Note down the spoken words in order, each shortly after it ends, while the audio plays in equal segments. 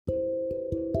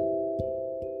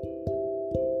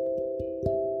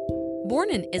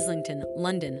Born in Islington,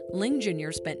 London, Ling Jr.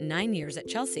 spent 9 years at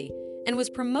Chelsea and was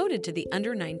promoted to the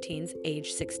under-19s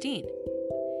age 16.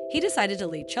 He decided to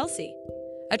leave Chelsea,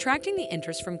 attracting the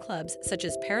interest from clubs such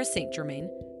as Paris Saint-Germain,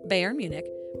 Bayern Munich,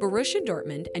 Borussia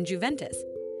Dortmund, and Juventus.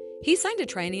 He signed a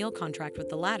triennial contract with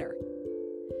the latter.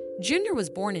 Junior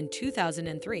was born in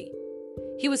 2003.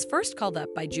 He was first called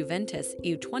up by Juventus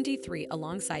U23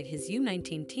 alongside his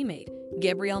U19 teammate,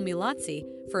 Gabriele Milazzi,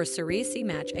 for a Serie C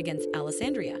match against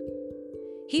Alessandria.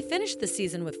 He finished the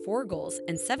season with 4 goals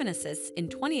and 7 assists in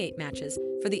 28 matches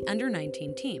for the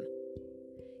under-19 team.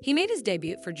 He made his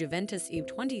debut for Juventus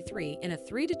U23 in a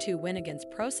 3-2 win against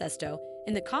Pro Sesto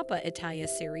in the Coppa Italia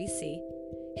Serie C.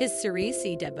 His Serie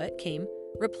C debut came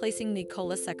replacing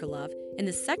Nikola Sekulov in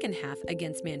the second half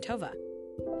against Mantova.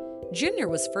 Junior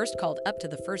was first called up to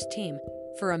the first team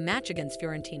for a match against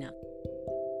Fiorentina.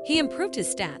 He improved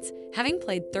his stats, having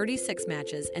played 36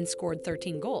 matches and scored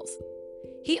 13 goals.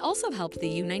 He also helped the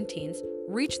U19s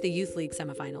reach the Youth League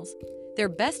semifinals, their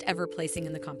best ever placing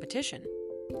in the competition.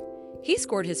 He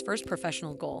scored his first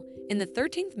professional goal in the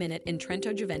 13th minute in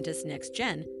Trento Juventus Next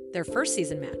Gen, their first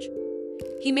season match.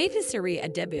 He made his Serie A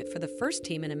debut for the first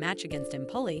team in a match against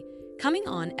Empoli, coming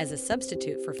on as a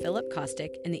substitute for Filip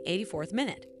Kostic in the 84th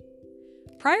minute.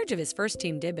 Prior to his first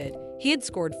team debut, he had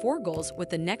scored 4 goals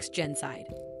with the Next Gen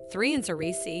side, 3 in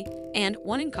Serie C and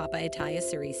 1 in Coppa Italia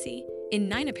Serie C, in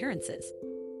 9 appearances.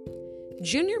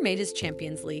 Junior made his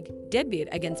Champions League debut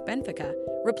against Benfica,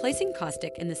 replacing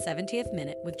Kostic in the 70th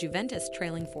minute with Juventus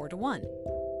trailing 4-1.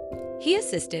 He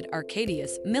assisted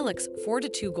Arkadiusz Milik's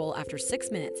 4-2 goal after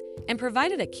 6 minutes and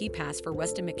provided a key pass for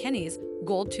Weston McKennie's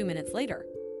goal 2 minutes later.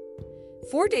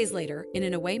 4 days later, in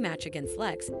an away match against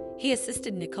Lex, he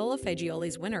assisted Nicola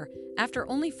Fagioli's winner after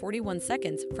only 41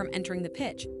 seconds from entering the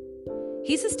pitch.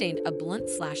 He sustained a blunt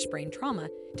sprain trauma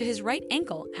to his right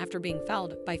ankle after being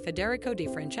fouled by Federico Di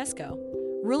Francesco,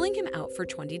 ruling him out for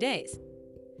 20 days.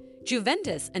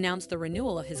 Juventus announced the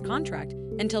renewal of his contract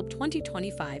until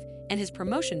 2025 and his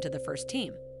promotion to the first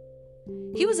team.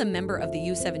 He was a member of the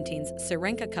U17's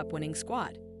Serenka Cup winning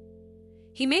squad.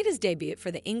 He made his debut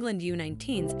for the England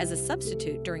U19s as a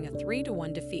substitute during a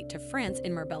 3-1 defeat to France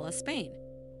in Marbella, Spain.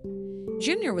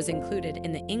 Junior was included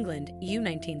in the England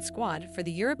U19 squad for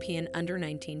the European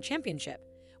Under-19 Championship,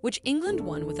 which England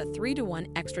won with a 3-1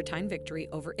 extra-time victory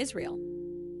over Israel.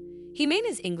 He made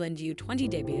his England U20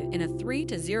 debut in a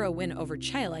 3-0 win over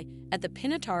Chile at the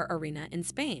Pinatar Arena in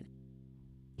Spain.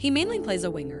 He mainly plays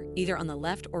a winger, either on the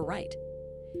left or right.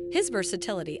 His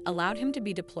versatility allowed him to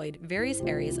be deployed various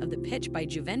areas of the pitch by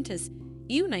Juventus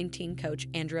U19 coach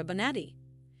Andrea Bonatti,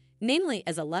 namely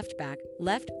as a left back,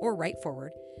 left or right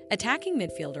forward, attacking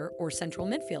midfielder or central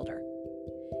midfielder.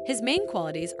 His main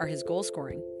qualities are his goal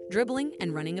scoring, dribbling,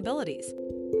 and running abilities.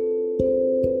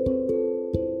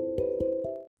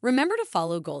 Remember to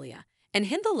follow Golia and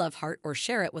hit the love heart or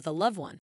share it with a loved one.